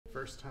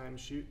first time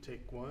shoot,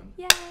 take one.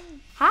 Yay!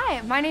 Hi,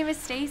 my name is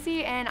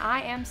Stacey and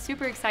I am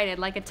super excited,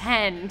 like a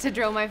 10, to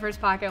drill my first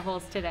pocket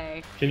holes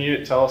today. Can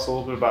you tell us a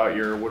little bit about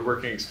your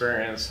woodworking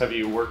experience? Have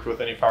you worked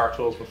with any power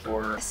tools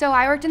before? So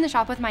I worked in the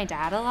shop with my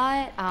dad a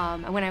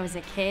lot when I was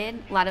a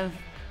kid, a lot of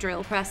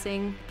drill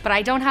pressing, but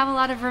I don't have a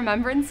lot of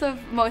remembrance of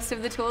most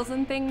of the tools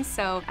and things,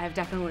 so I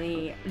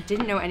definitely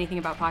didn't know anything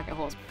about pocket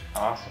holes.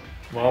 Awesome.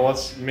 Well,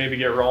 let's maybe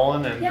get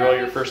rolling and drill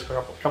your first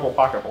couple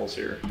pocket holes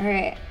here. All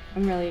right,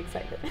 I'm really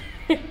excited.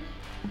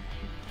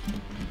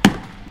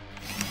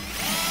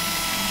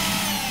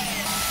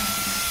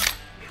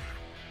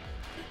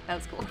 That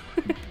was cool.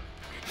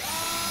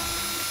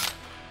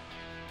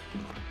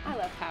 I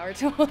love power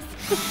tools.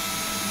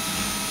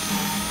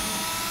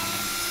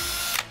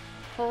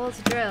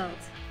 Holes drilled.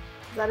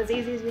 Is that as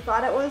easy as you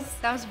thought it was?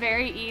 That was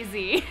very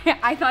easy.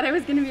 I thought I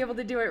was gonna be able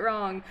to do it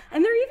wrong.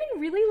 And they're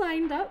even really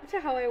lined up to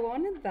how I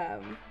wanted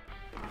them.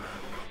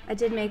 I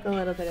did make a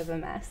little bit of a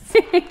mess.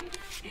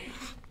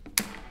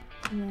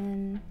 And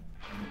then,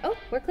 oh,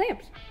 we're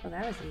clamped. Well,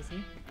 that was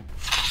easy.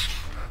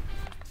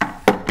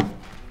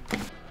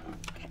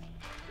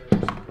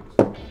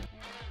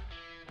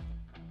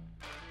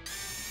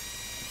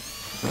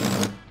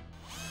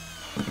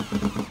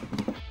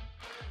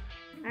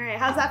 All right,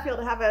 how's that feel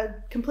to have a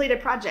completed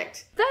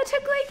project? That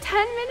took like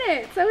 10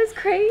 minutes. That was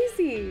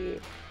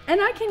crazy. And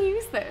I can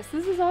use this.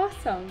 This is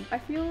awesome. I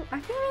feel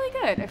really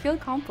good. I feel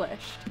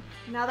accomplished.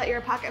 Now that you're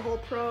a pocket hole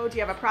pro, do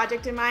you have a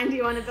project in mind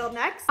you want to build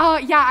next?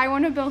 Yeah, I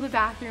want to build a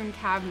bathroom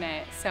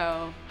cabinet,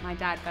 so my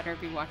dad better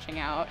be watching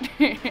out.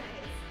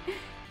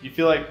 You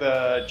feel like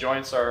the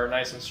joints are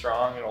nice and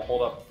strong, it'll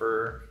hold up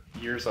for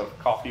years of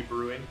coffee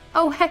brewing?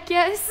 Oh, heck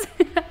yes.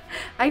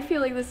 I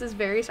feel like this is I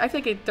feel like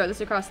I could throw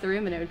this across the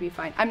room and it would be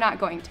fine. I'm not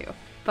going to,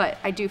 but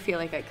I do feel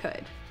like I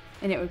could,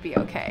 and it would be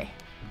okay.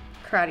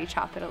 Karate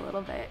chop it a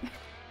little bit.